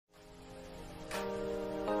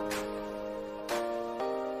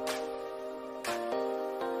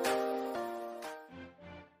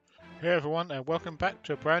Hey everyone, and welcome back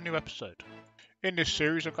to a brand new episode. In this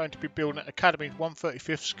series I'm going to be building an Academy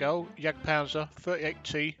 1/35th scale Jagdpanzer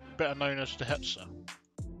 38T, better known as the Hetzer.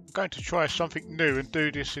 I'm going to try something new and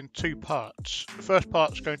do this in two parts. The first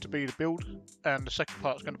part is going to be the build, and the second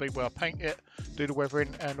part is going to be where I paint it, do the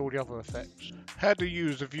weathering and all the other effects. How do you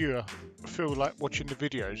as a viewer feel like watching the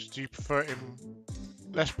videos? Do you prefer it in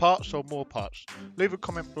less parts or more parts? Leave a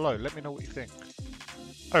comment below, let me know what you think.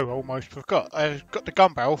 Oh, I almost forgot. I got the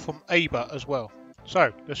gun barrel from Aber as well.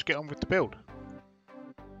 So, let's get on with the build.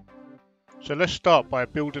 So let's start by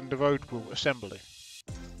building the road wheel assembly.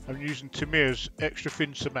 I'm using Tamir's extra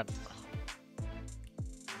thin cement.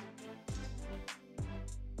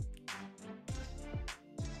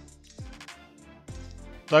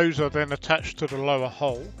 Those are then attached to the lower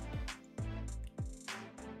hull.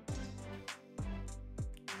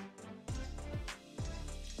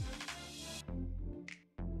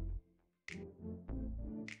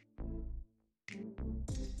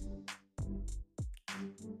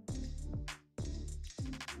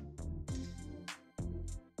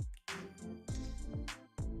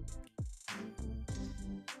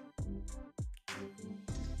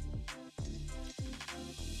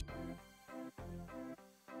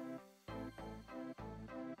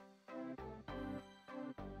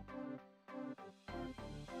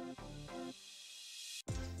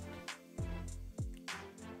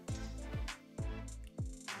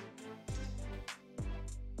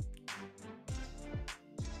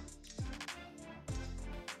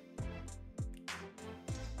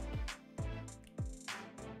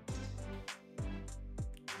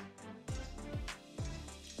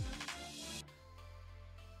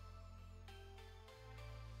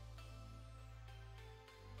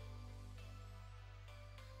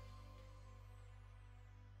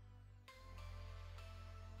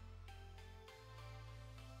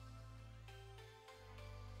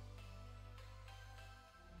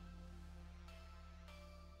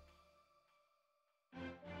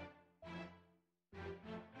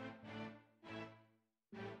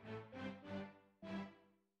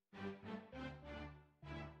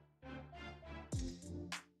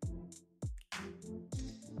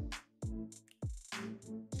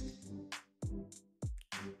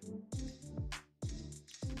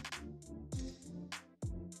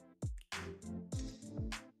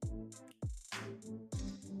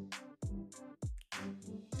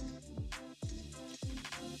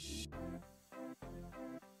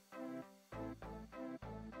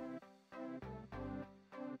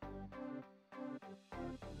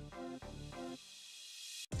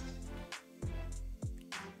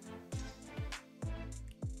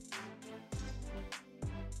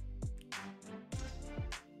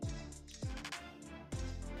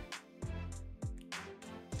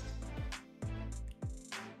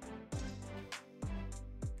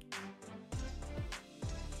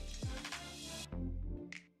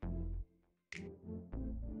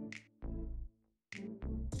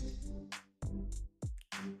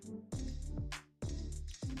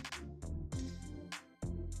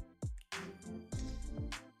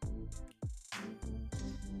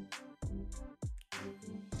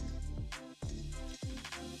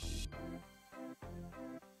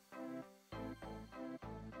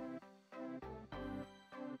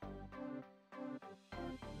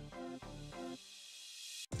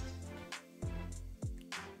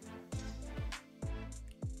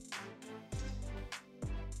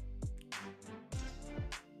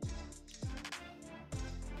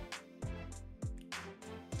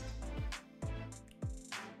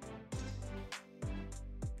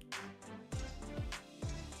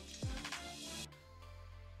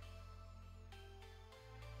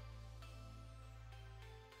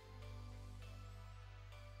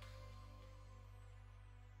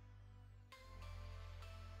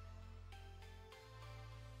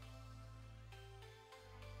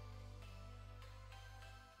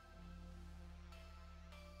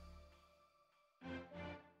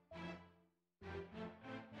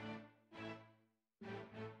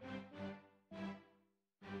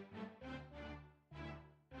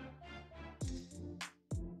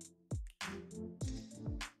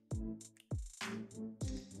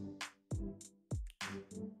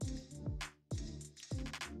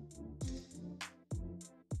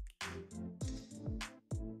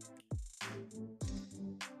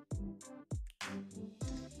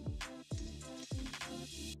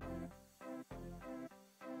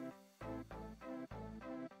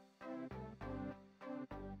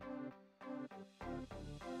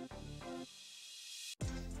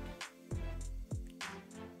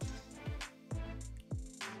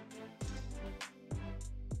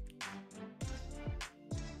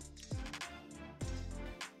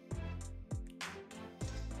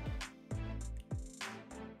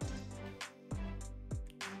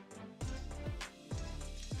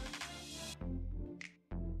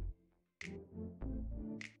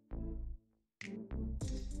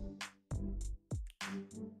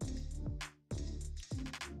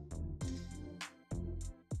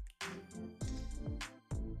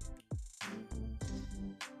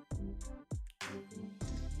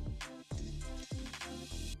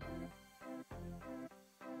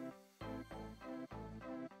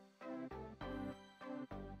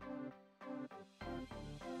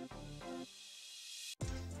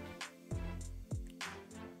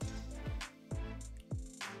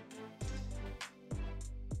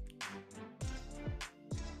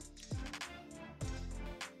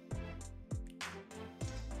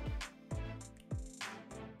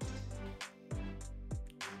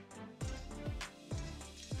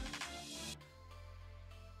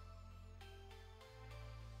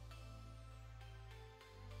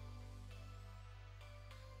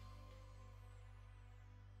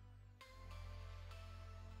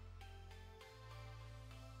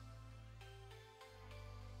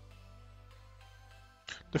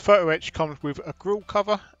 The photo etch comes with a grill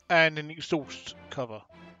cover and an exhaust cover,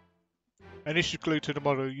 and this is glued to the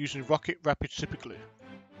model using Rocket Rapid Super Glue.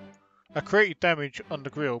 I created damage on the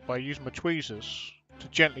grill by using my tweezers to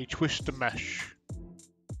gently twist the mesh.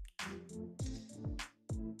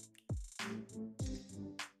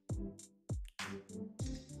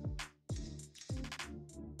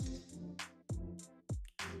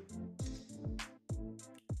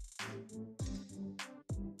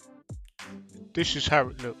 This is how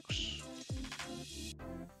it looks.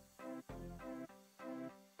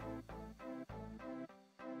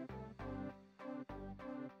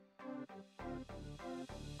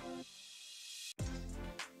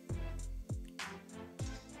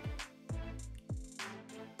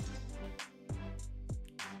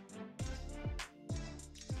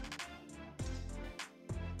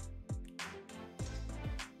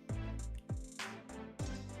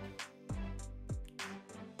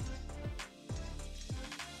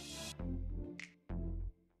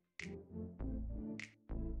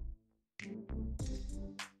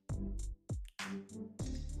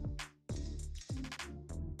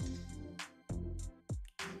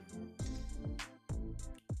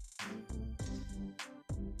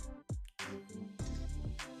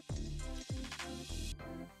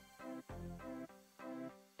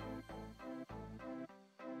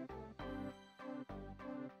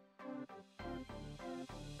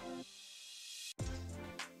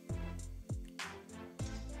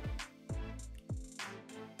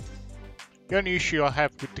 The only issue I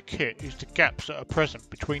have with the kit is the gaps that are present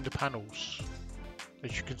between the panels,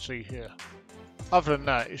 as you can see here. Other than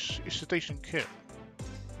that, it's a decent kit.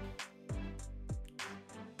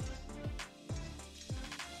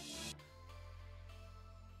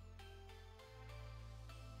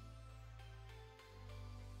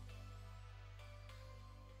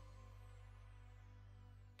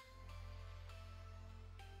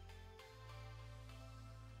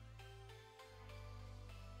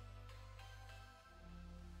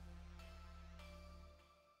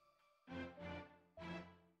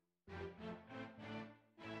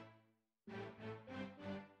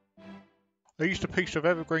 I used a piece of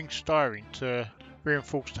evergreen styrene to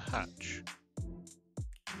reinforce the hatch.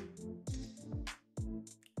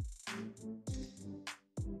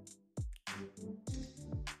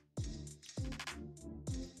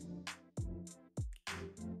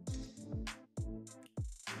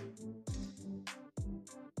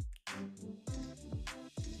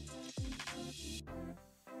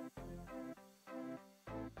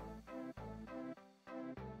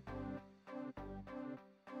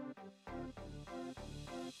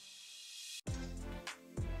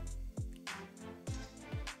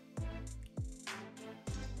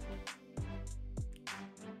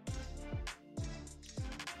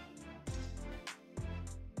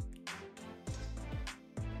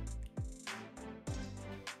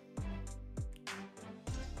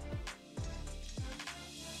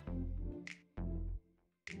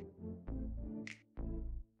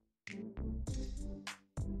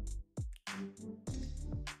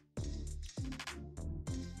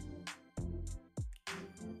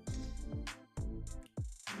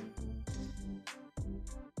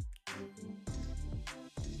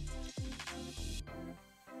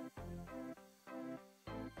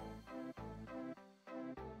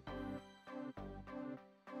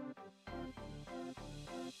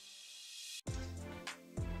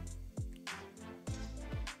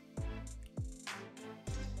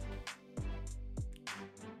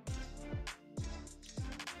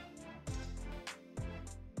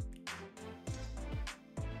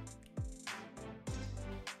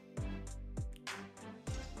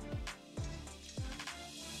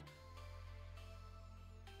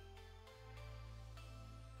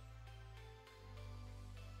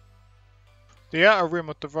 The outer rim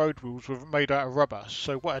of the road wheels were made out of rubber,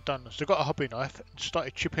 so what I'd done is I got a hobby knife and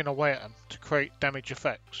started chipping away at them to create damage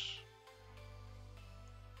effects.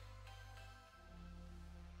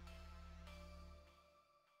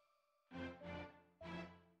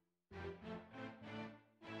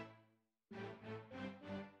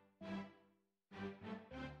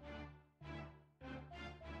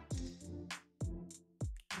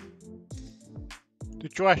 The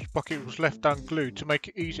dry sprocket was left unglued to make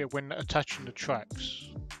it easier when attaching the tracks.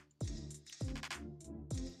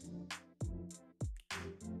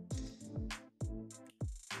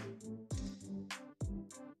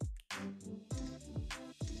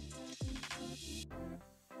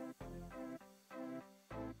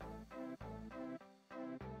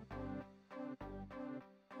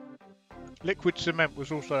 Liquid cement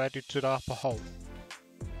was also added to the upper hole.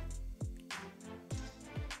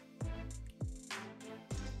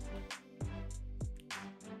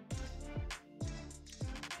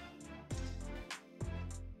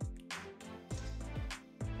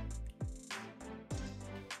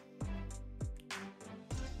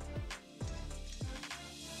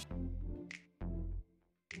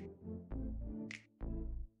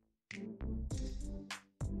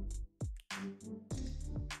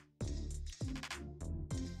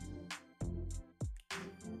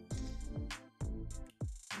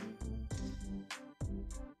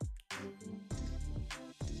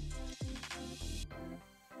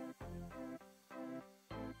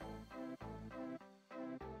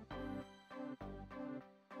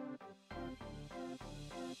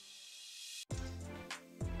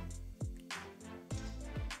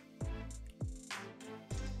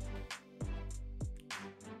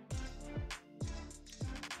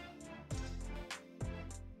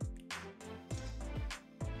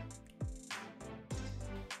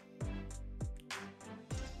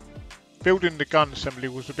 Building the gun assembly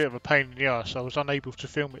was a bit of a pain in the arse, so I was unable to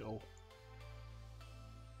film it all.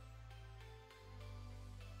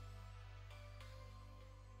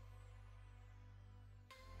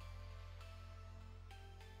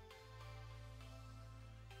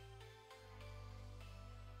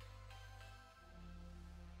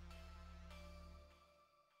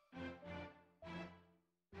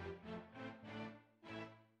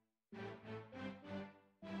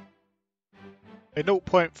 A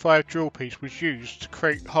 0.5 drill piece was used to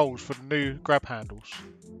create holes for the new grab handles.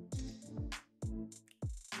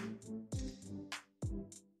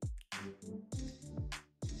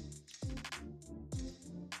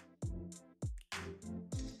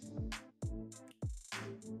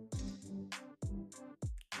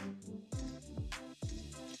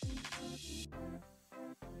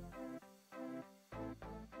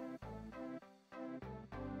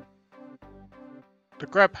 The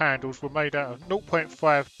grab handles were made out of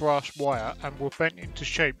 0.5 brass wire and were bent into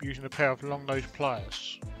shape using a pair of long nose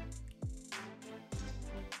pliers.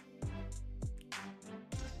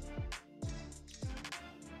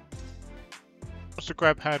 Once the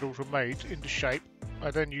grab handles were made into shape, I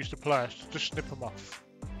then used the pliers to just snip them off.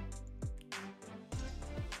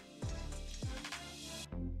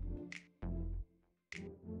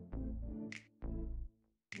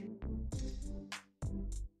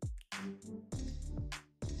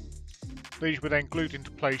 These were then glued into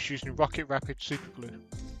place using Rocket Rapid superglue.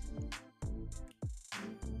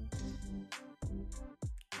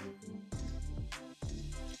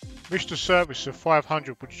 Mr. Servicer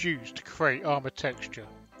 500 was used to create armour texture.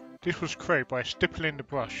 This was created by stippling the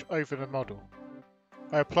brush over the model.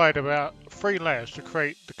 I applied about 3 layers to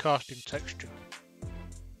create the casting texture.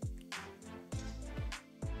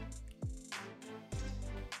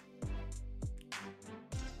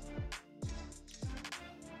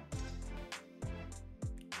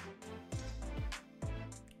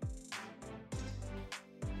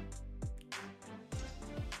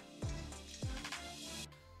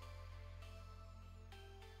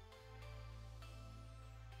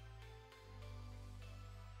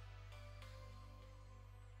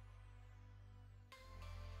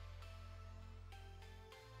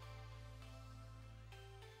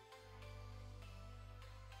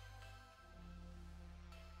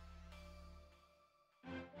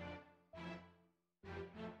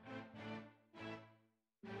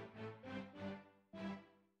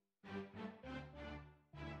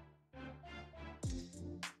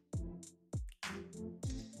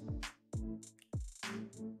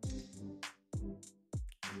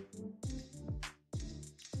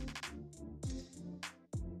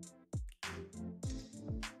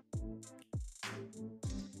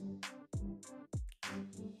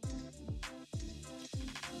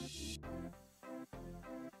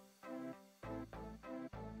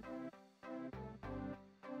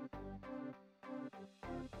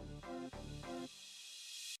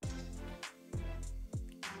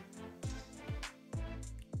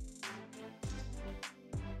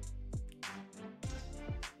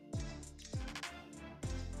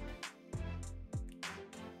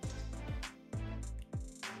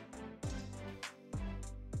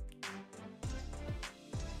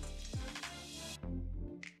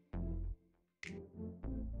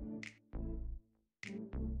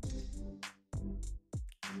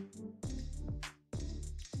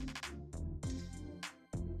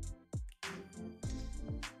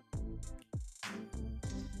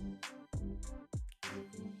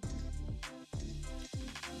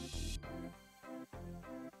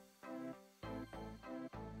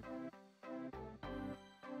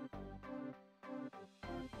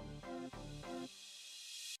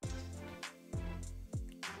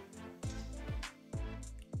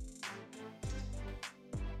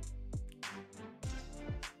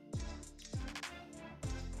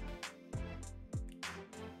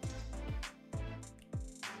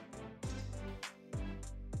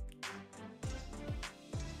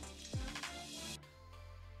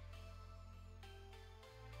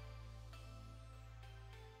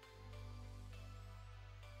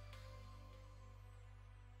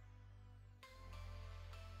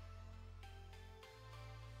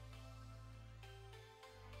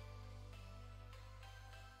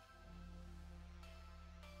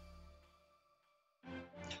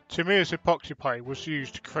 Tamir's epoxy paint was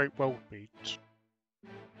used to create weld beads.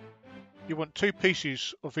 You want 2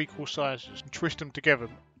 pieces of equal sizes and twist them together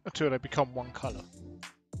until they become one colour.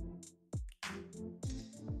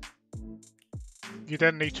 You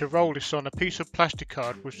then need to roll this on a piece of plastic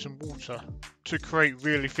card with some water to create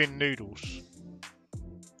really thin noodles.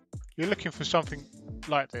 You're looking for something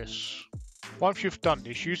like this. Once you've done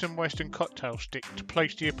this, use a moistened cocktail stick to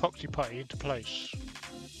place the epoxy putty into place.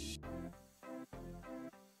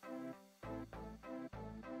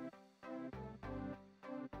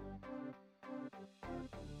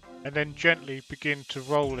 And then gently begin to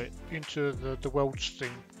roll it into the weld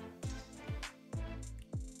seam.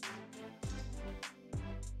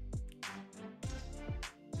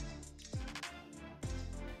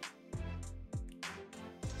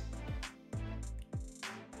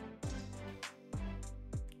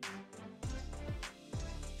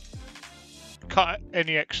 Cut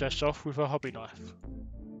any excess off with a hobby knife.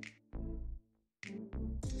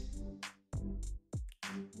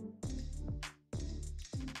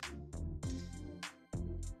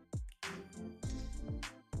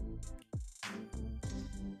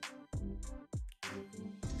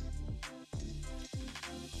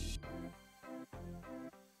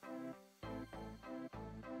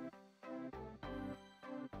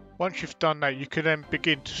 Once you've done that, you can then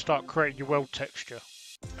begin to start creating your weld texture.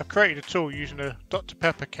 I created a tool using a Dr.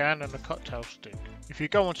 Pepper can and a cocktail stick. If you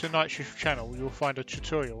go onto the Night Shift channel, you'll find a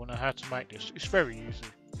tutorial on how to make this. It's very easy.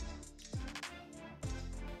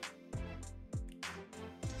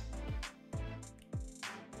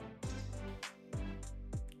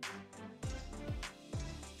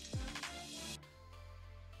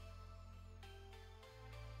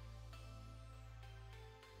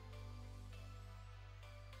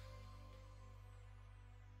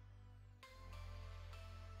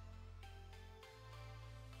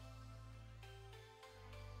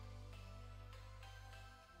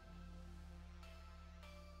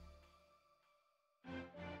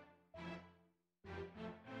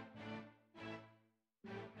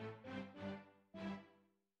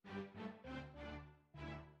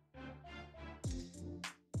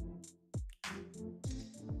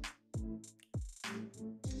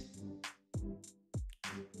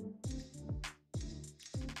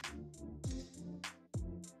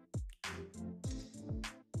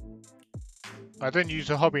 I then use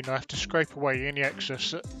a hobby knife to scrape away any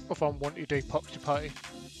excess of unwanted epoxy putty.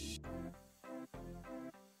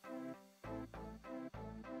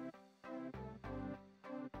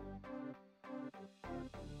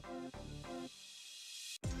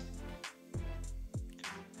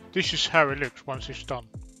 This is how it looks once it's done.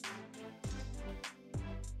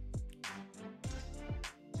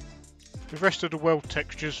 The rest of the weld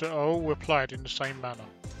textures are all applied in the same manner.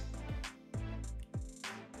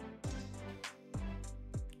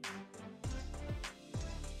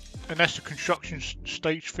 And that's the construction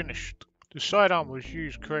stage finished. The sidearm was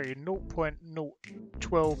used creating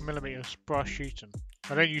 0.012mm brass sheeting.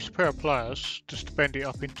 I then used a pair of pliers just to bend it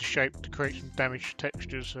up into shape to create some damaged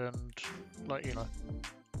textures and So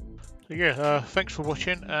yeah, thanks for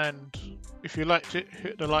watching, and if you liked it,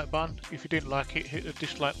 hit the like button. If you didn't like it, hit the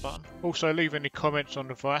dislike button. Also leave any comments on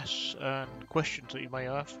the device and questions that you may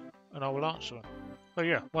have, and I will answer them. So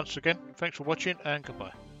yeah, once again, thanks for watching and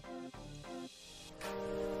goodbye.